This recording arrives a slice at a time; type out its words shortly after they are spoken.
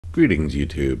Greetings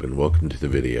YouTube and welcome to the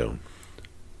video.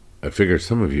 I figure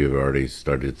some of you have already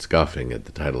started scoffing at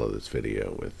the title of this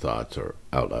video with thoughts or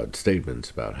out loud statements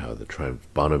about how the Triumph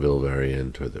Bonneville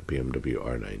variant or the BMW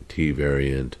R9T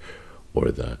variant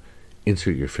or the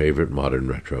insert your favorite modern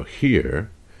retro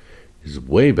here is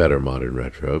way better modern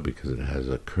retro because it has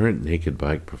a current naked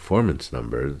bike performance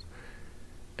numbers,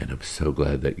 and I'm so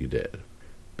glad that you did.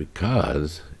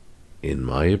 Because, in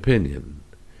my opinion,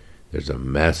 there's a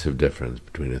massive difference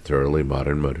between a thoroughly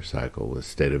modern motorcycle with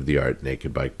state-of-the-art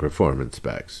naked bike performance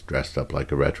specs dressed up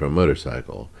like a retro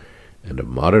motorcycle and a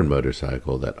modern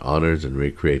motorcycle that honors and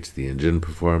recreates the engine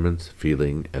performance,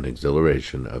 feeling, and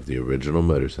exhilaration of the original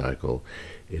motorcycle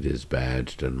it is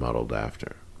badged and modeled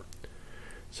after.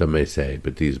 Some may say,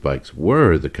 but these bikes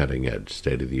were the cutting-edge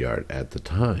state-of-the-art at the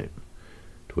time.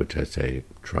 To which I say,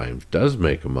 Triumph does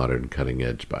make a modern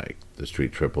cutting-edge bike, the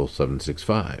Street Triple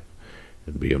 765.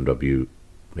 And BMW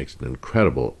makes an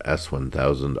incredible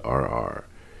S1000RR.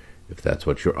 If that's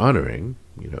what you're honoring,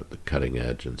 the cutting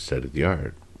edge and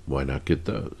state-of-the-art, why not get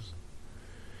those?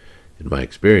 In my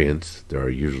experience, there are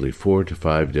usually 4 to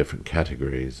 5 different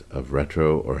categories of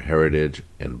retro or heritage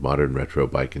and modern retro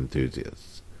bike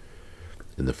enthusiasts.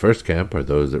 In the first camp are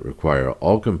those that require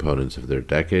all components of their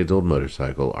decades-old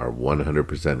motorcycle are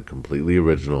 100% completely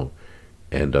original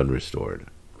and unrestored.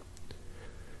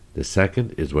 The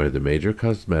second is where the major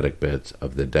cosmetic bits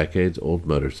of the decades-old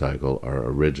motorcycle are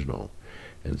original,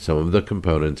 and some of the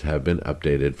components have been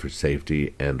updated for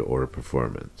safety and or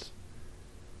performance.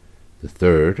 The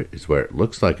third is where it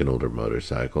looks like an older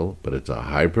motorcycle, but it's a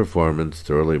high-performance,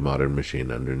 thoroughly modern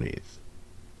machine underneath.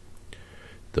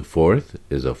 The fourth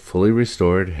is a fully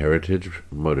restored heritage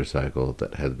motorcycle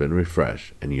that has been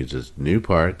refreshed and uses new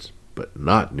parts, but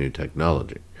not new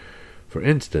technology. For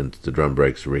instance, the drum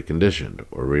brakes are reconditioned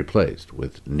or replaced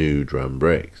with new drum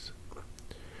brakes.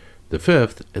 The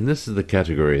fifth, and this is the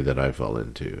category that I fall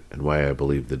into, and why I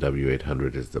believe the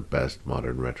W800 is the best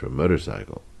modern retro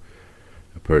motorcycle.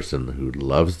 A person who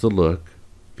loves the look,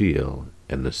 feel,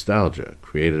 and nostalgia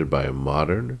created by a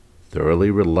modern,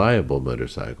 thoroughly reliable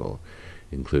motorcycle,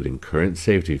 including current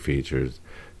safety features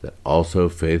that also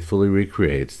faithfully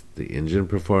recreates the engine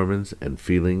performance and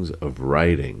feelings of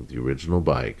riding the original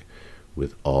bike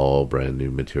with all brand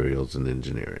new materials and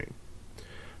engineering.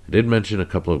 I did mention a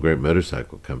couple of great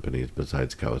motorcycle companies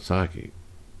besides Kawasaki.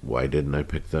 Why didn't I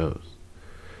pick those?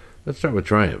 Let's start with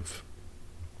Triumph.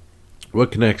 What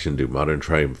connection do modern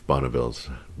Triumph Bonnevilles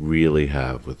really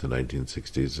have with the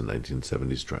 1960s and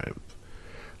 1970s Triumph?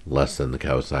 Less than the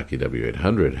Kawasaki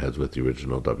W800 has with the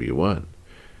original W1.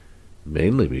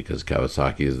 Mainly because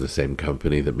Kawasaki is the same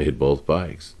company that made both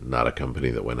bikes, not a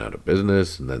company that went out of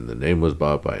business and then the name was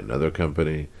bought by another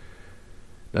company.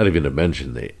 Not even to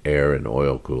mention the air and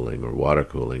oil cooling or water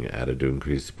cooling added to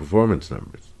increase the performance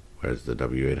numbers, whereas the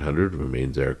W800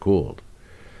 remains air-cooled.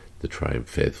 The Triumph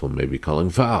faithful may be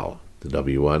calling foul. The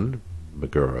W1,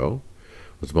 Meguro,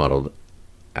 was modeled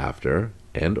after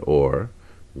and or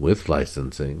with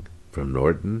licensing from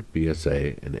Norton,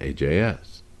 BSA, and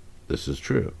AJS. This is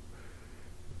true.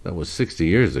 That was 60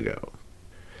 years ago.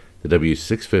 The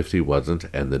W650 wasn't,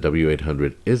 and the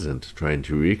W800 isn't, trying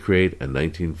to recreate a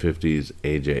 1950s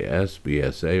AJS,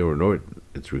 BSA, or Norton.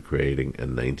 It's recreating a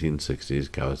 1960s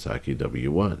Kawasaki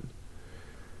W1.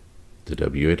 The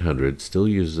W800 still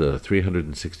uses a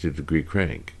 360-degree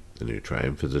crank. The new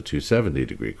Triumph is a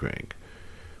 270-degree crank,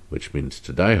 which means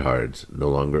to diehards no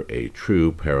longer a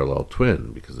true parallel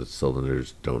twin because its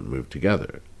cylinders don't move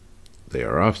together. They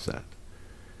are offset.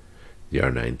 The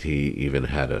R9T even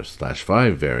had a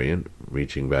 /5 variant,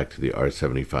 reaching back to the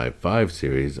R75-5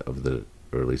 series of the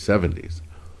early 70s.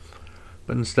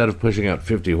 But instead of pushing out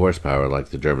 50 horsepower like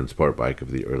the German sport bike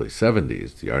of the early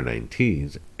 70s, the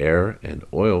R9T's air and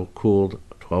oil-cooled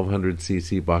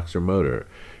 1200cc boxer motor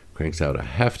cranks out a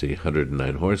hefty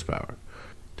 109 horsepower.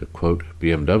 To quote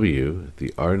BMW,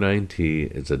 the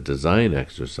R9T is a design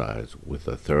exercise with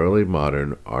a thoroughly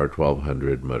modern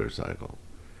R1200 motorcycle.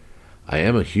 I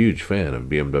am a huge fan of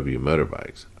BMW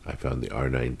motorbikes. I found the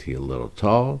R9T a little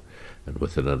tall and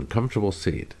with an uncomfortable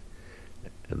seat.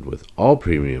 And with all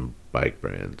premium bike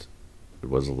brands, it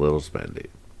was a little spendy.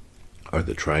 Are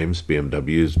the Triumphs,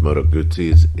 BMWs, Moto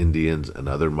Guzzi's, Indians, and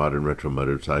other modern retro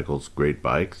motorcycles great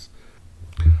bikes?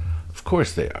 Of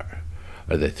course they are.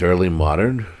 Are they thoroughly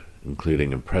modern,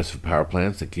 including impressive power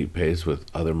plants that keep pace with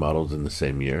other models in the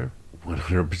same year?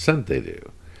 100% they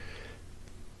do.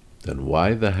 Then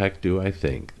why the heck do I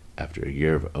think, after a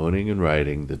year of owning and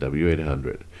riding the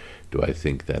W800, do I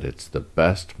think that it's the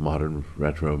best modern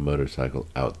retro motorcycle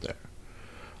out there?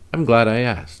 I'm glad I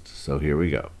asked, so here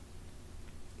we go.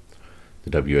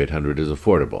 The W800 is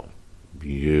affordable.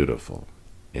 beautiful,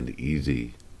 and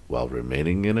easy while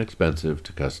remaining inexpensive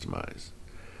to customize.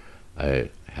 I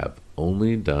have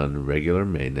only done regular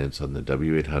maintenance on the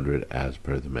W800 as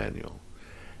per the manual.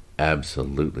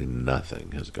 Absolutely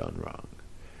nothing has gone wrong.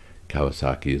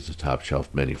 Kawasaki is a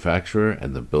top-shelf manufacturer,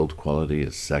 and the build quality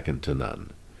is second to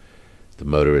none. The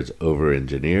motor is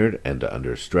over-engineered and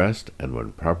under-stressed, and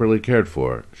when properly cared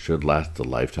for, should last the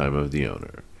lifetime of the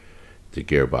owner. The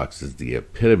gearbox is the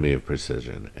epitome of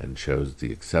precision and shows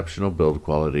the exceptional build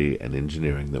quality and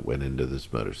engineering that went into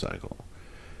this motorcycle.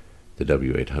 The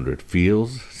W800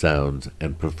 feels, sounds,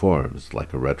 and performs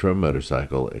like a retro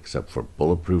motorcycle except for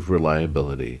bulletproof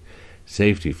reliability,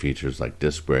 safety features like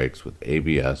disc brakes with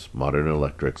ABS, modern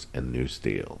electrics, and new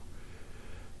steel.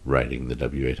 Riding the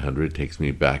W800 takes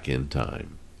me back in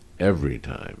time, every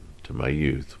time, to my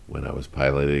youth when I was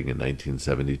piloting a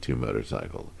 1972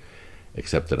 motorcycle,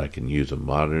 except that I can use a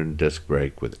modern disc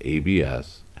brake with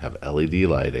ABS, have LED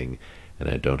lighting, and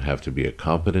I don't have to be a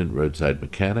competent roadside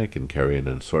mechanic and carry an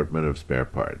assortment of spare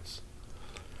parts.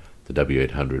 The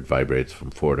W800 vibrates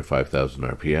from 4 to 5,000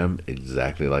 RPM,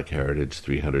 exactly like Heritage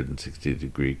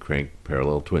 360-degree crank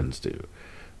parallel twins do,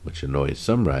 which annoys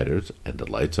some riders and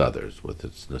delights others with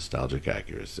its nostalgic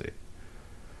accuracy.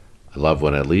 I love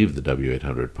when I leave the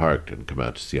W800 parked and come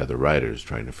out to see other riders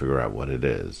trying to figure out what it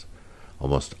is.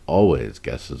 Almost always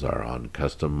guesses are on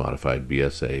custom-modified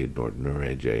BSA, Norton, or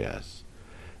AJS.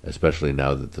 Especially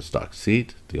now that the stock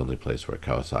seat, the only place where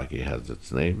Kawasaki has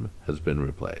its name, has been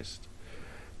replaced.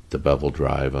 The bevel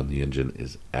drive on the engine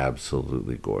is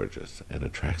absolutely gorgeous and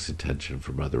attracts attention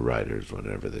from other riders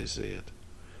whenever they see it.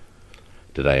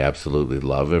 Did I absolutely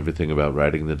love everything about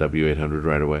riding the W800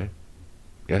 right away?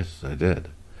 Yes, I did.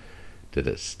 Did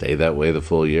it stay that way the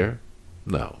full year?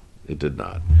 No, it did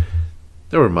not.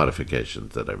 There were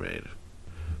modifications that I made.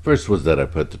 First was that I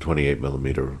put the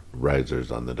 28mm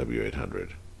risers on the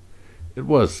W800. It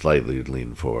was slightly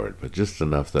lean forward, but just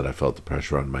enough that I felt the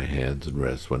pressure on my hands and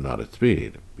wrists when not at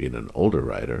speed. Being an older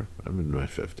rider, I'm in my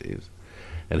 50s,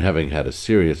 and having had a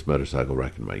serious motorcycle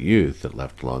wreck in my youth that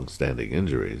left long-standing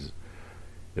injuries,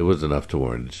 it was enough to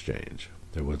warrant exchange.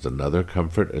 There was another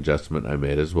comfort adjustment I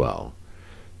made as well.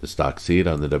 The stock seat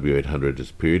on the W800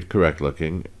 is period correct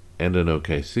looking and an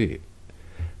okay seat.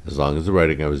 As long as the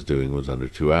riding I was doing was under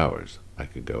 2 hours. I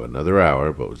could go another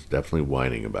hour, but was definitely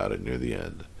whining about it near the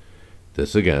end.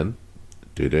 This again,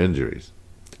 due to injuries.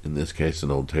 In this case,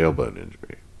 an old tailbone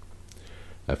injury.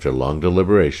 After long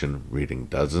deliberation, reading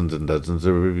dozens and dozens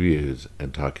of reviews,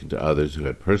 and talking to others who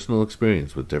had personal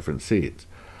experience with different seats,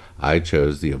 I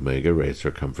chose the Omega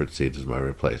Racer Comfort Seat as my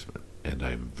replacement, and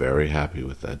I am very happy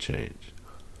with that change.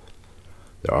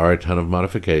 There are a ton of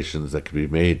modifications that can be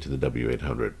made to the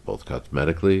W800, both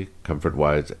cosmetically,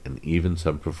 comfort-wise, and even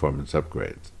some performance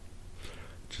upgrades.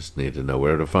 Just need to know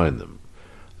where to find them.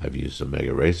 I've used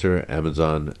Omega Racer,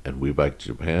 Amazon, and WeBike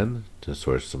Japan to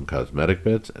source some cosmetic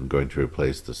bits, and going to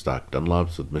replace the stock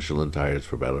Dunlops with Michelin tires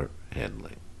for better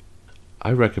handling.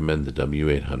 I recommend the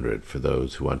W800 for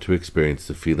those who want to experience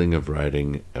the feeling of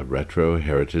riding a retro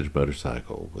heritage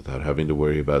motorcycle without having to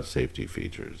worry about safety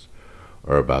features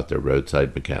or about their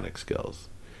roadside mechanic skills.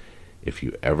 If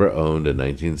you ever owned a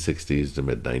 1960s to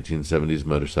mid-1970s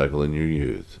motorcycle in your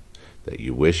youth that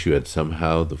you wish you had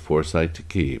somehow the foresight to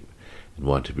keep and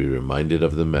want to be reminded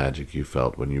of the magic you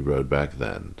felt when you rode back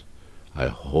then, I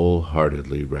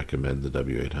wholeheartedly recommend the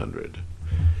W800.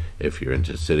 If you're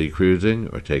into city cruising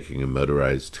or taking a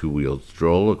motorized two-wheeled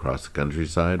stroll across the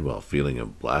countryside while feeling a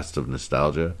blast of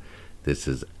nostalgia, this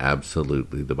is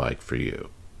absolutely the bike for you.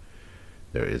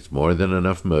 There is more than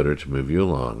enough motor to move you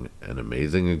along, an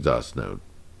amazing exhaust note,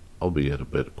 albeit a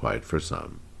bit quiet for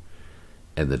some,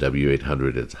 and the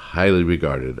W800 is highly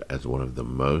regarded as one of the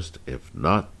most, if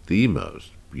not the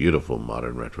most, beautiful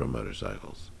modern retro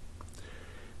motorcycles.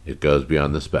 It goes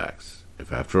beyond the specs.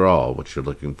 If after all what you're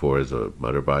looking for is a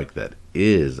motorbike that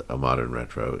is a modern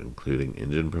retro, including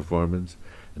engine performance,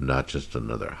 and not just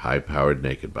another high-powered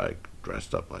naked bike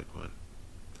dressed up like one.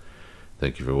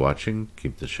 Thank you for watching.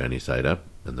 Keep the shiny side up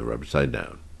and the rubber side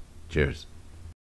down. Cheers.